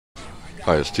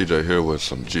Hi, it's TJ here with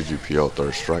some GGPO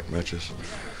third strike matches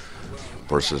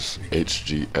versus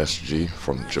hgsg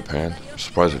from Japan. I'm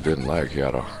surprised it didn't lag. He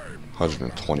had a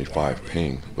 125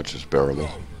 ping, which is bearable.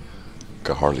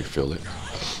 Could hardly feel it.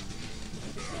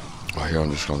 Right here,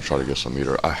 I'm just going to try to get some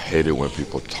meter. I hate it when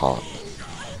people taunt.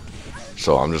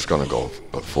 So I'm just going to go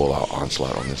a full out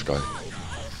onslaught on this guy.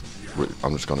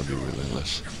 I'm just going to be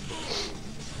relentless.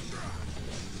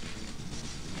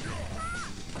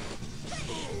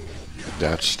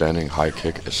 That standing high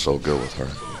kick is so good with her.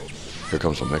 Here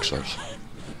comes the mix-ups.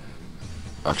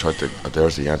 I tried to,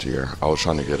 there's the anti-air. I was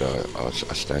trying to get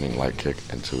a standing light kick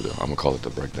into the, I'm gonna call it the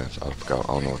breakdance. I forgot,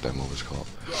 I don't know what that move is called.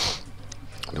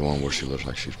 The one where she looks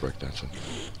like she's breakdancing.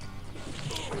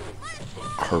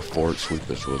 Her forward sweep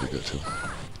is really good too.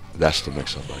 That's the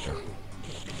mix-up right there.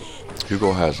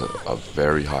 Hugo has a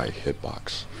very high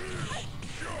hitbox.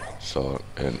 So,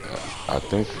 and I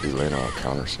think Elena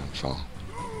counters him, so.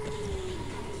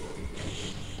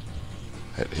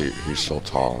 He's so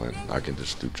tall, and I can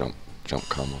just do jump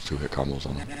combos, 2-hit combos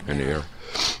on him in the air.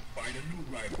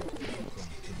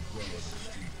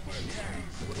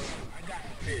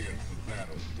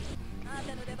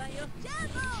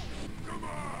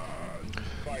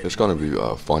 It's gonna be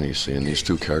funny seeing these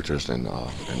two characters in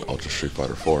Ultra Street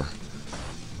Fighter 4.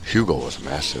 Hugo was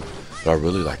massive, but I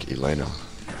really like Elena.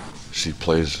 She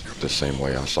plays the same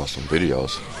way. I saw some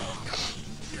videos.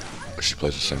 She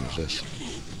plays the same as this.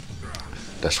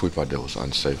 That sweep I did was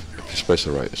unsafe. If you space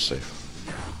it right, it's safe.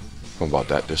 From about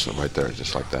that distance right there,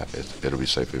 just like that, it'll be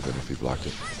safe even if you blocked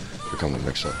it. Here come the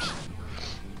mix-ups.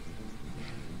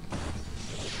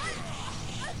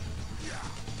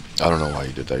 I don't know why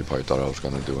he did that. He probably thought I was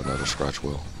going to do another scratch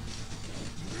wheel.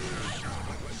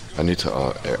 I need to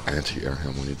anti-air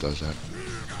him when he does that.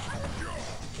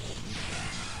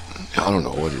 I don't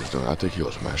know what he was doing. I think he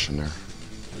was mashing there.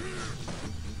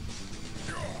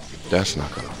 That's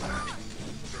not going to land.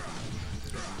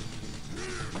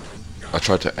 I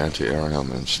tried to anti-air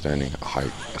him and standing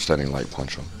light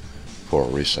punch him for a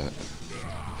reset.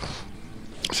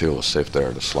 See, it was safe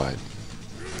there to slide.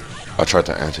 I tried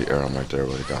to anti-air him right there,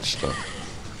 but it got stuck.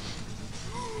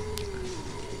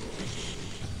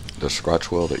 The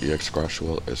scratch wheel, the EX scratch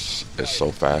wheel, is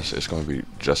so fast. It's going to be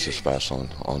just as fast on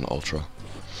Ultra.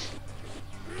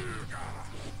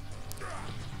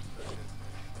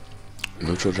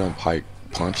 Neutral jump high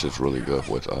punch is really good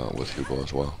with Hugo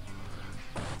as well.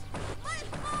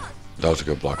 That was a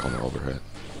good block on the overhead.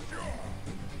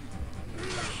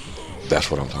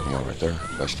 That's what I'm talking about right there.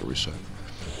 That's the reset.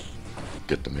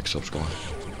 Get the mix-ups going.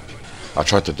 I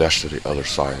tried to dash to the other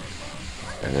side,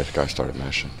 and this guy started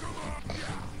mashing.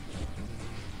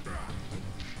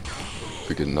 If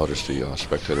you can notice the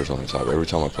spectators on the top. Every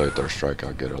time I play a third strike,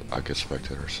 I get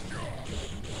spectators.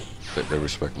 They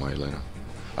respect my Elena.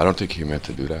 I don't think he meant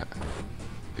to do that.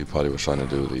 He probably was trying to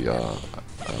do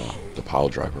the pile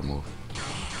driver move.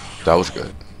 That was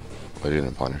good, but he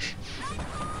didn't punish.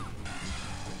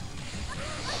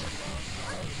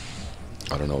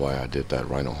 I don't know why I did that.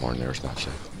 Rhino horn there is not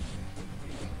safe.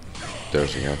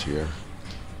 There's the anti-air.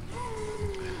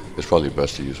 It's probably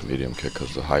best to use medium kick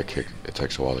because the high kick, it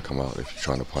takes a while to come out if you're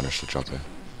trying to punish the jump in.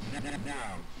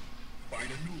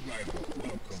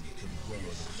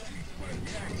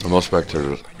 The most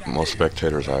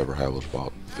spectators I ever had was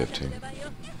about 15.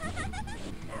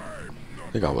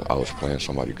 I think I was playing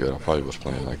somebody good. I probably was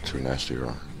playing like Too Nasty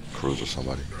or Cruz or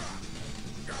somebody.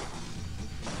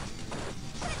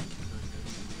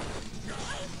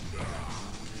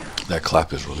 That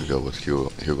clap is really good with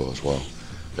Hugo as well.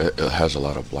 It has a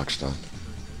lot of block stun.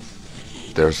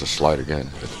 There's the slide again.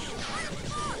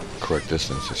 Correct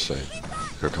distance is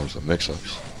safe. Here comes the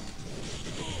mix-ups.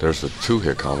 There's the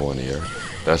 2-hit combo in the air.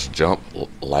 That's jump,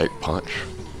 light punch,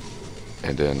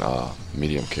 and then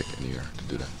medium kick in the air to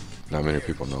do that. Not many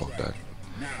people know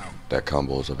that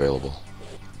combo is available.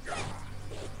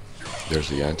 There's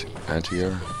the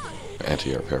anti-air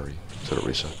parry to the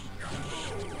reset.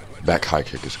 Back high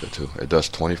kick is good too. It does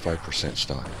 25%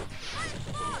 stun.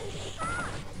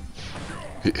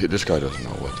 This guy doesn't know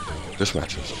what to do. This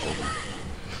match is over.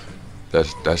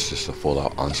 That's just a full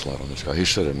out onslaught on this guy. He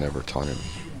should have never taunted me.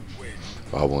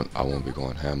 But I won't be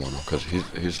going ham on him because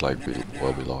he's like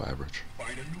well below average.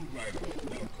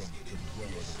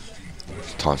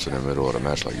 Taunts in the middle of the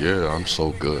match like, yeah, I'm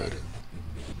so good.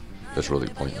 It's really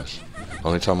pointless.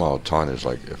 Only time I'll taunt is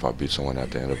like if I beat someone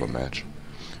at the end of a match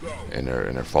and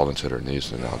they're falling to their knees,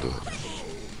 then I'll do it.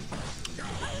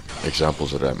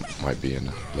 Examples of that might be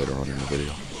later on in the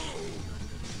video.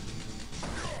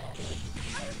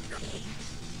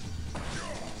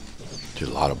 Did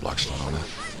a lot of block stun on that.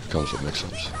 Here comes the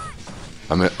mix-ups.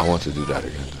 I mean, I want to do that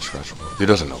again to scratch. He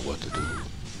doesn't know what to do.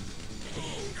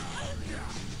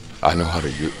 I know how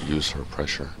to use her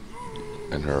pressure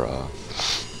and her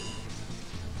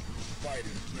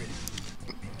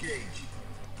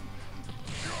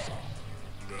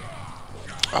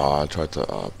I tried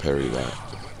to parry that.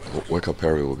 Wake up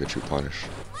parry will get you punished.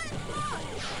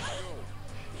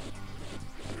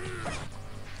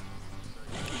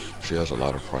 She has a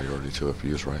lot of priority too if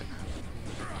used right.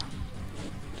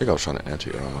 I think I was trying to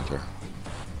anti-air him right there.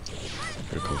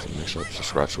 Here comes the mix up. The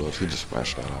scratch wheels. He just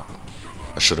smashed that out.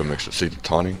 I should have mixed it. See the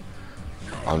taunting?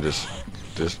 I'm just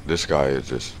this guy is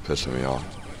just pissing me off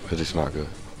because he's not good.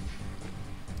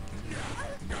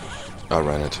 I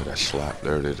ran into that slap.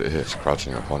 There it is. It hits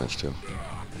crouching opponents too.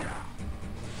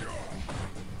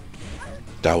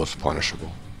 That was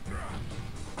punishable.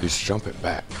 He's jumping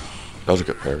back. That was a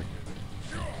good parry.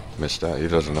 Missed that. He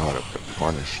doesn't know how to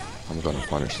punish. I'm gonna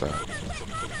punish that.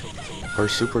 Her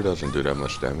super doesn't do that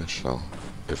much damage, so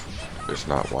if it's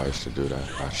not wise to do that,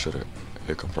 I should have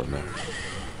hit him from there.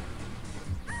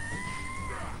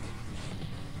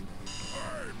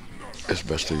 It's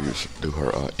best to do her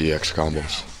EX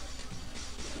combos.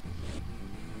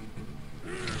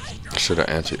 Should have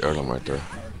anti-aired him right there.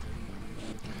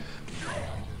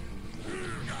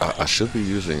 I should be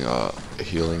using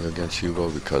healing against Hugo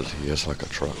because he is like a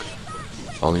truck.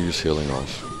 I only use healing on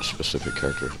specific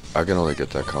characters. I can only get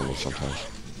that combo sometimes.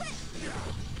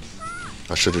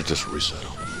 I should have just reset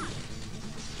him.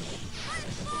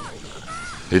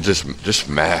 He just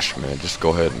mash, man. Just go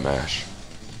ahead and mash.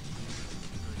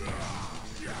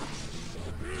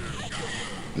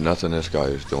 Nothing this guy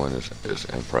is doing is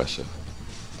impressive.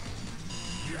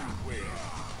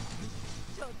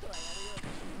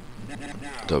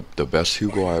 The best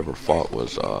Hugo I ever fought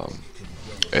was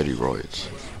Eddie Royds.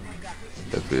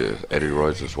 If Eddie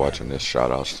Royds is watching this,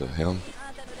 shout outs to him.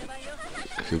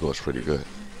 Hugo's pretty good.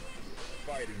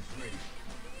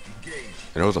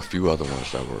 And there was a few other ones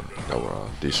that were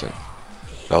decent.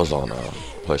 That was on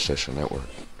PlayStation Network.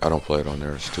 I don't play it on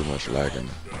there. It's too much lag and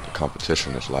the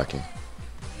competition is lacking.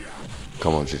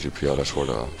 Come on, GGPO. That's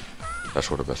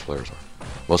where the best players are.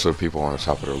 Most of the people on the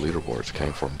top of their leaderboards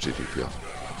came from GGPO.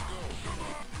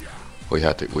 We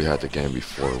had the game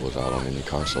before it was out on any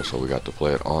console, so we got to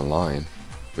play it online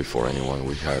before anyone.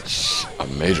 We had a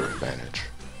major advantage.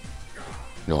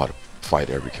 Know how to fight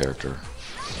every character,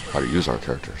 how to use our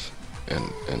characters in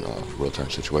real-time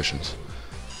situations.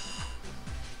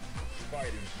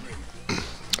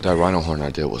 That rhino horn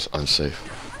I did was unsafe.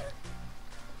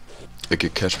 It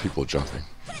could catch people jumping,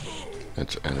 and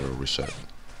it'll reset.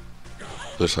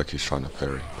 Looks like he's trying to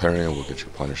parry. Parrying will get you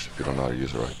punished if you don't know how to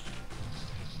use it right.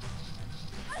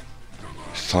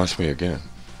 He taunts me again.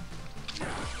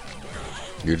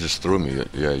 You just threw me.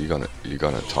 Yeah, you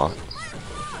gonna taunt.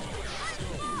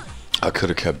 I could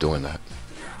have kept doing that.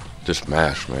 Just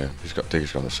mash, man. I think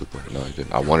he's gonna super. No, he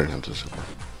didn't. I wanted him to super.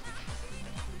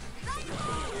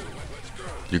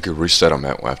 You could reset him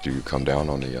after you come down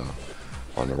on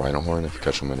the rhino horn if you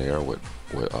catch him in the air with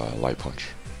light punch,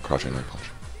 crouching light punch.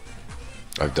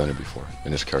 I've done it before,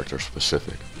 and this character is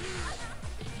specific.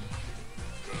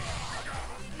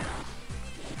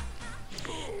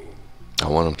 I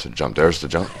want him to jump. There's the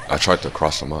jump. I tried to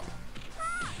cross him up.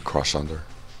 Cross under.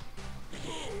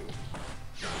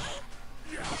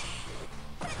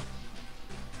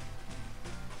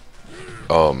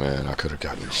 Oh man, I could have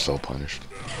gotten so punished.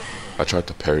 I tried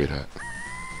to parry that.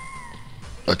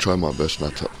 I tried my best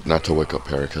not to wake up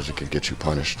parry because it can get you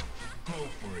punished.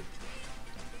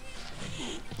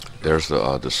 There's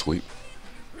the sweep.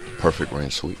 Perfect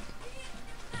range sweep.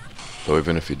 So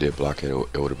even if he did block it,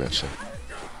 it would have been safe.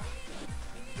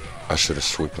 I should have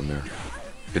swept him there.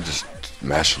 It just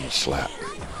mashing the slap.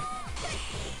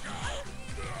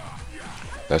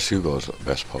 That's Hugo's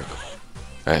best poke.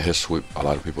 And his sweep, a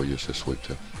lot of people use his sweep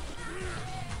too.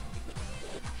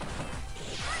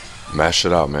 Mash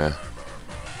it out, man.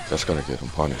 That's gonna get him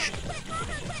punished.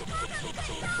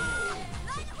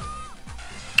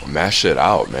 Mash it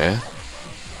out, man.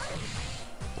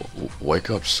 Wake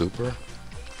up super.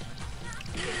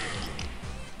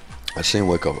 I seen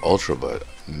wake up ultra, but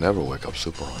never wake up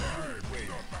super on it.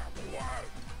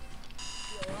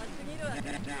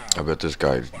 I bet this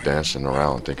guy's dancing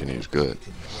around thinking he's good.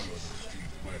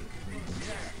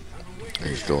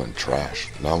 He's doing trash.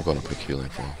 Now I'm gonna pick healing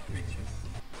for him.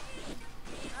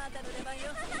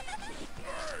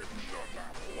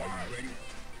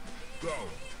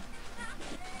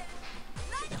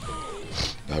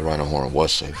 That rhino horn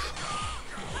was safe.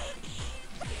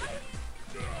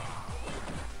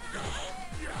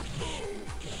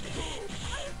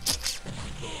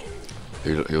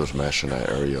 He was mashing that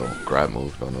aerial grab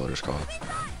move. Don't know what it's called.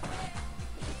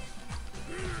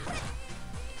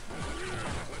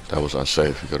 That was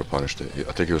unsafe. He could have punished it.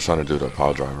 I think he was trying to do the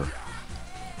pile driver.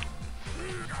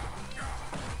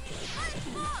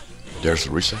 There's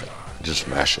the reset. Just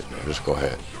smash it, man. Just go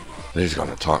ahead. Then he's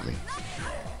gonna taunt me.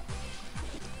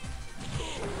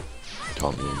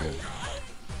 Taunt me again.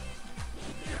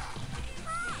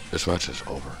 This match is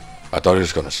over. I thought he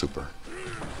was gonna super.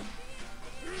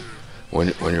 When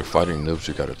you're fighting noobs,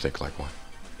 you gotta think like one.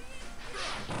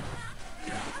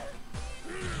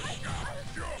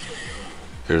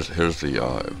 Here's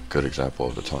the good example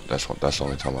of the taunt. That's the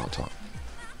only time I'll taunt.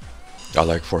 I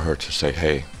like for her to say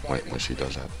hey when she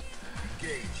does that.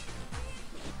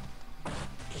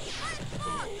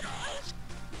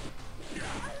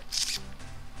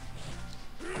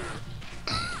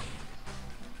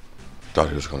 Thought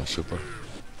he was gonna super.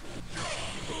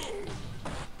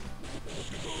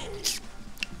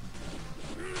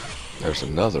 There's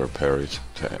another parry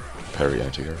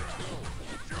anti-air.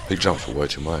 He jumps way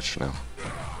too much now.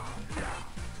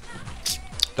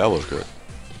 That was good.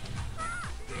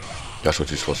 That's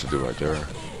what you're supposed to do right there.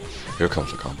 Here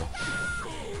comes the combo.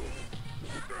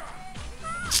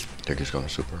 Think he's gonna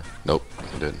super. Nope,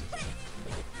 he didn't.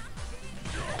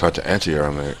 Tried to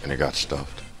anti-air him and it got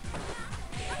stuffed.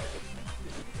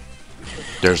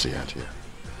 There's the anti-air.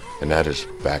 And that is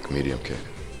back medium kick.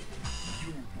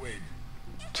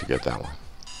 To get that one.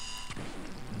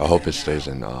 I hope it stays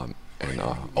in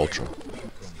Ultra.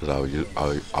 Because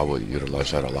I would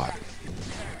utilize that a lot.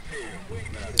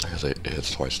 Because it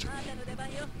hits twice too.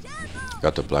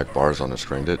 Got the black bars on the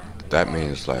screen. That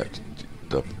means that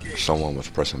someone was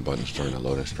pressing buttons during the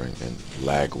loading screen, and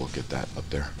lag will get that up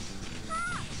there.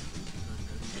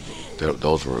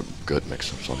 Those were good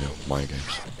mix-ups on the mind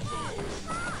games.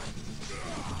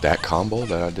 That combo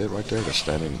that I did right there, the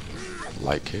standing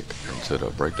light kick into the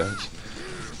breakdance,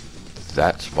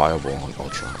 that's viable on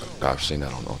Ultra. I've seen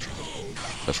that on Ultra.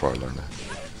 That's where I learned that.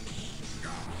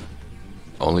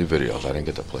 Only videos. I didn't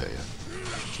get to play it yet.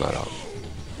 It's not out.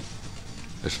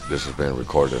 This has been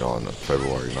recorded on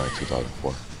February 9,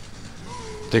 2004. I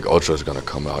think Ultra is gonna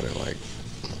come out in like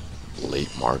late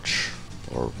March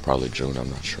or probably June. I'm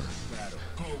not sure.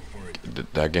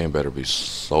 That game better be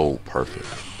so perfect.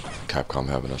 Capcom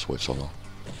having us wait so long.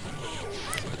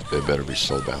 They better be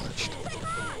so balanced.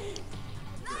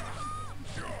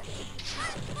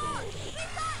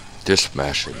 Just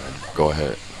smash it, man. Go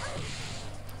ahead.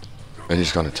 And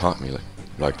he's gonna taunt me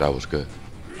like that was good.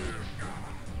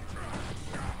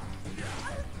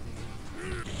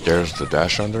 There's the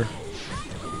dash under.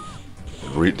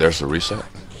 There's the reset.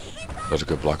 That's a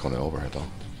good block on the overhead though.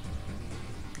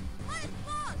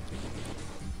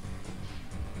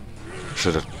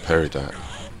 Should have parried that.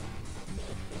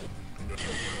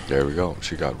 There we go.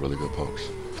 She got really good pokes.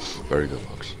 Very good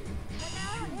pokes.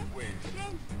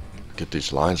 Get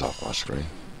these lines off my screen.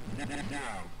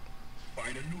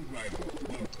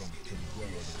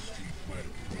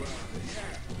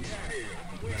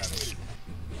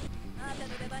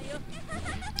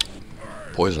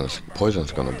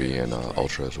 Poison's gonna be in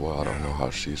Ultra as well. I don't know how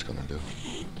she's gonna do.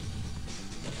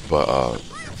 But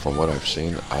from what I've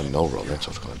seen, I know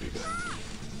Rolento's gonna be good.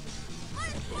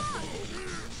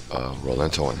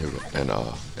 Rolento and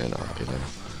Elena.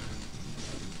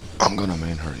 I'm gonna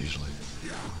main her easily.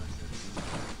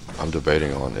 I'm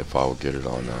debating on if I will get it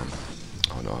on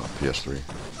PS3.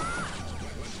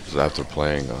 Because after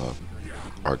playing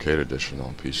Arcade Edition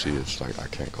on PC, it's like I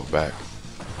can't go back.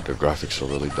 The graphics are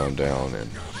really dumbed down and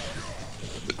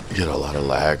you get a lot of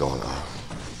lag on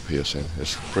PSN.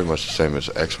 It's pretty much the same as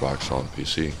Xbox on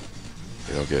PC.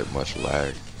 You don't get much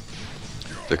lag.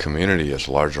 The community is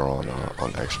larger on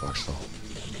Xbox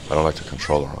though. I don't like the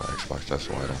controller on Xbox, that's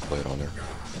why I don't play it on there.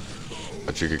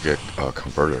 But you could get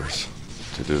converters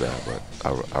to do that, but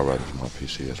I rather my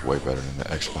PC is way better than the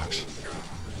Xbox.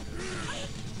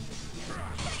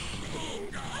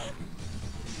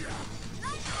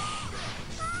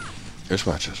 This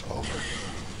match is over.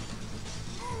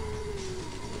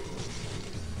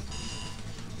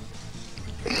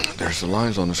 There's the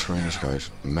lines on the screen. This guy's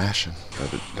mashing.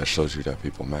 That shows you that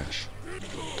people mash.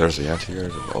 There's the anti-air,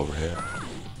 the overhead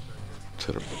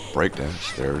to the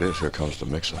breakdance. There it is. Here comes the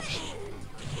mix-ups.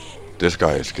 This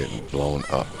guy is getting blown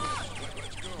up.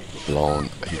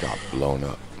 He got blown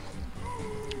up.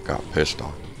 Got pissed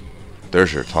off.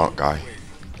 There's your taunt guy.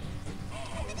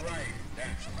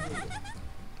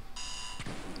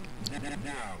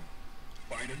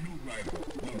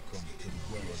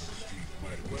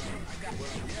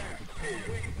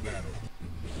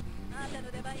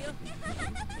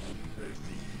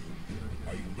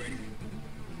 Are you ready?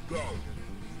 Go!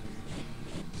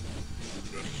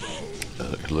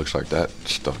 It looks like that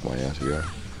stuffed my anti-air.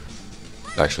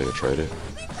 Actually, I traded.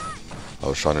 I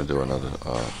was trying to do another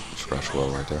scratch well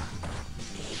right there.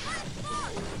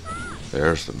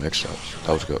 There's the mix-ups.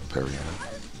 That was good parry.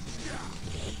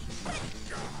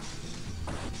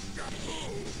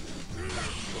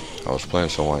 I was playing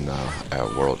someone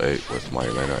at World 8 with my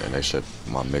Elena, and they said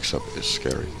my mix-up is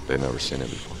scary. They never seen it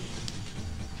before.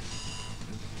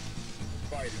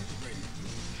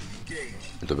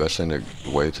 The best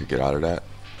way to get out of that,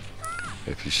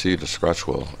 if you see the scratch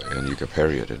wheel and you can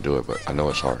parry it and do it, but I know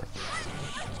it's hard.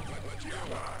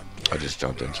 I just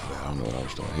jumped into that. I don't know what I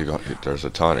was doing. There's a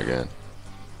ton again.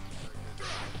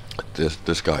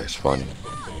 This guy is funny.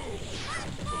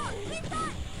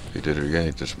 He did it again.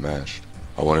 He just mashed.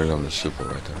 I wanted him to super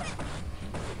right there.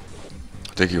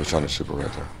 I think he was trying to super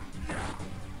right there.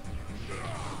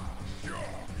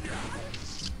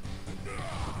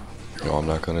 Yo, I'm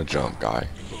not gonna jump, guy.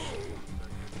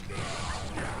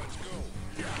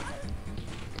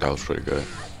 That was pretty good.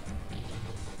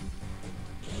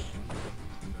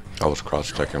 I was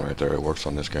cross-checking right there. It works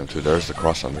on this game too. There's the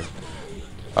cross under.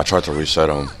 I tried to reset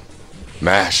him.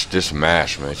 Mash, just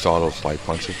mash, man. You saw those light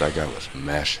punches? That guy was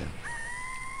mashing.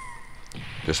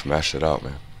 Just mash it out,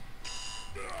 man.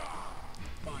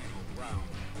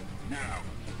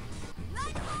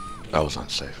 That was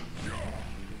unsafe.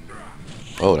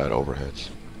 Oh, that overheads.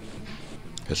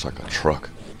 It's like a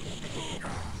truck.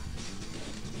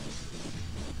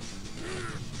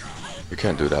 You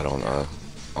can't do that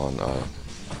on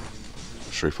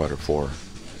Street Fighter 4.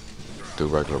 Do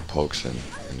regular pokes and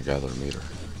gather meter.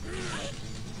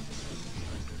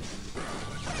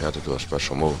 You have to do a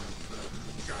special move.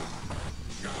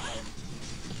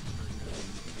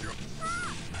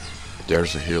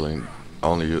 There's the healing.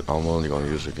 I'm only going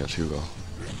to use it against Hugo.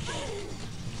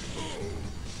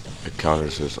 It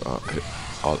counters his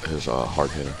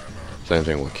hard hitting. Same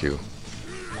thing with Q.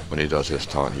 When he does his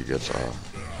taunt, he gets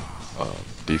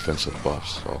defensive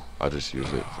buffs. So I just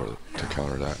use it to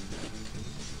counter that.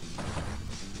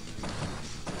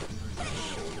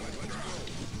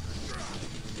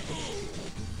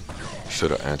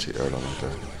 Should have anti-aired him right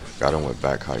there. Got him with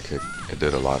back high kick. It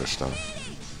did a lot of stuff.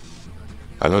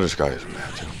 I know this guy is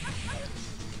mad too.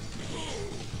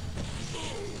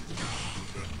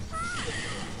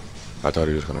 I thought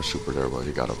he was gonna super there, but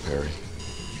he got a parry.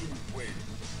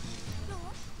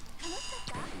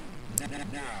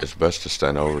 It's best to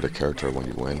stand over the character when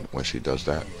you win, when she does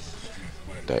that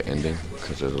ending,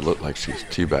 because it'll look like she's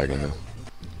teabagging him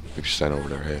if you stand over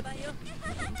their head.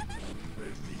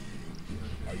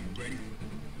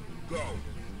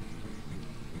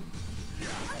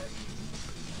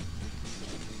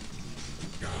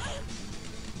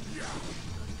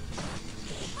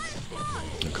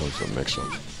 Here comes the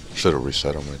mix-up. Should have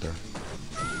reset him right there.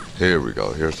 Here we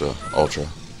go. Here's the ultra.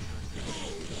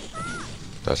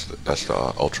 That's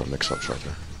the ultra mix-ups right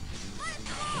there.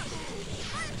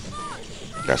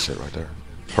 That's it right there.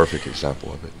 Perfect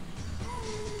example of it.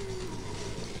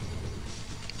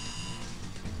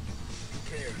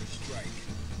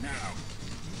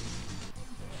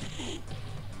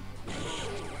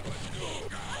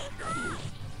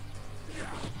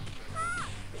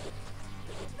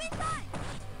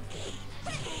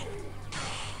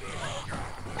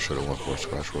 Should have went for a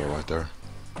scratch roll right there.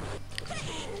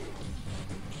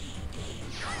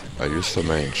 I used to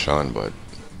main Chun, but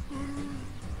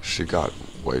she got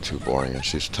way too boring, and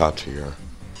she's top tier.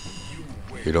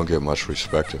 You don't get much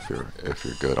respect if you're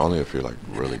good, only if you're like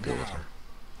really good with her.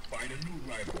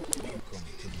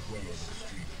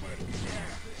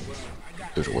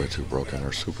 It's way too broken.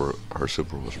 Her super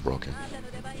was broken.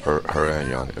 Her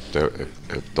and Yan.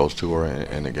 If those two were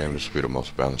in the game, this would be the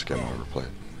most balanced game I ever played.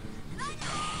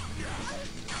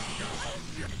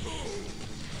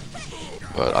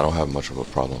 But I don't have much of a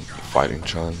problem fighting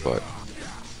Chun, but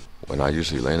when I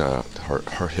use Elena, her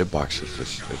hitbox is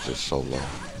just so low.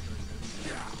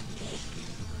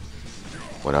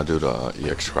 When I do the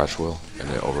EX scratch wheel and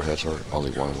it overheads her,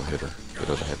 only one will hit her. It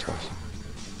doesn't hit twice.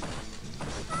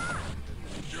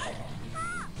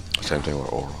 Same thing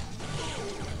with Oral.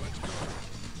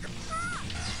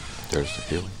 There's the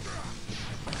healing.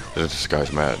 This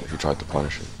guy's mad. He tried to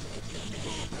punish it.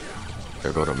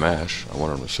 There go to mash. I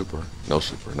want him to super,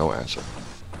 no answer.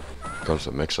 Comes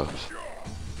to mix-ups.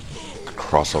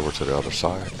 Cross over to the other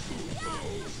side.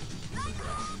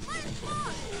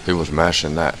 He was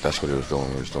mashing that. That's what he was doing.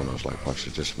 He was doing those like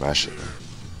punches. Just mash it. Man.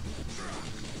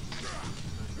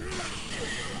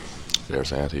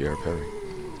 There's anti-air parry.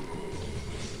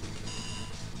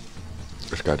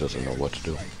 This guy doesn't know what to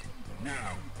do.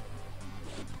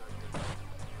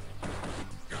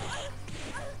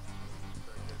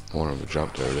 Want him to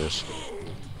jump, there it is.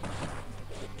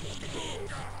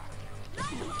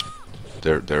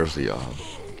 There's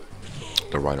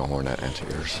the rhino horn at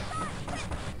anti-airs.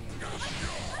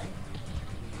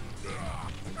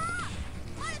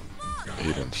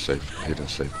 He didn't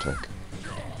save tech.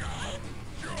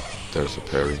 There's the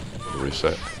parry, the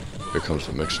reset. Here comes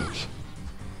the mix-ups.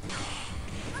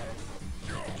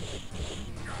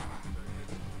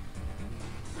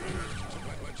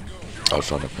 I was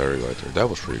trying to parry right there. That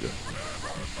was pretty good.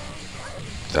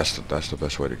 That's the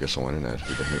best way to get someone in that. If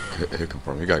you can hit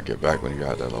confirm, you gotta get back when you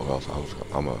got that low health.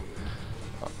 I'm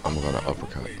gonna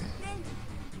uppercut.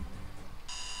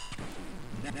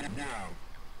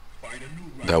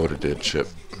 That would have did chip.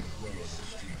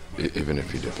 Even if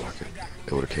he did block it,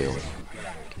 it would have KO'd him.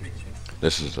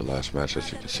 This is the last match, as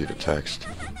you can see the text.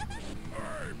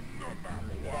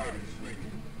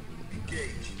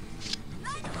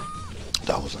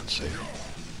 That was unsafe.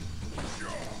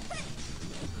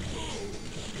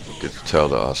 Get to tell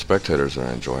the spectators are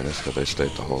enjoying this because they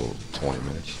stayed the whole 20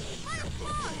 minutes.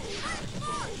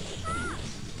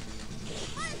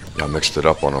 I mixed it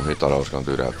up on him. He thought I was going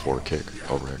to do that forward kick,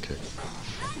 overhead kick.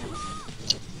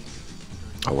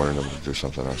 I wanted him to do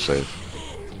something unsafe.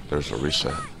 There's a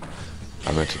reset.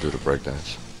 I meant to do the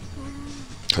breakdance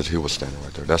because he was standing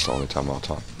right there. That's the only time I'll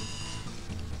taunt.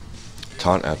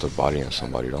 Taunt after bodying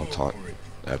somebody. Don't taunt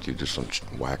after you do some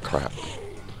whack crap.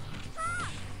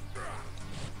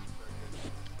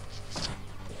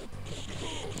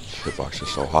 Hitbox is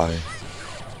so high.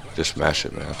 Just smash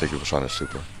it, man. I think he was trying to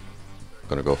super.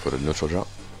 Gonna go for the neutral jump.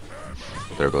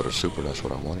 There go the super. That's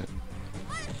what I wanted.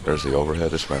 There's the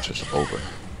overhead. This match is over.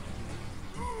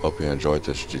 Hope you enjoyed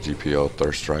this GGPO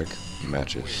Third Strike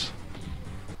matches.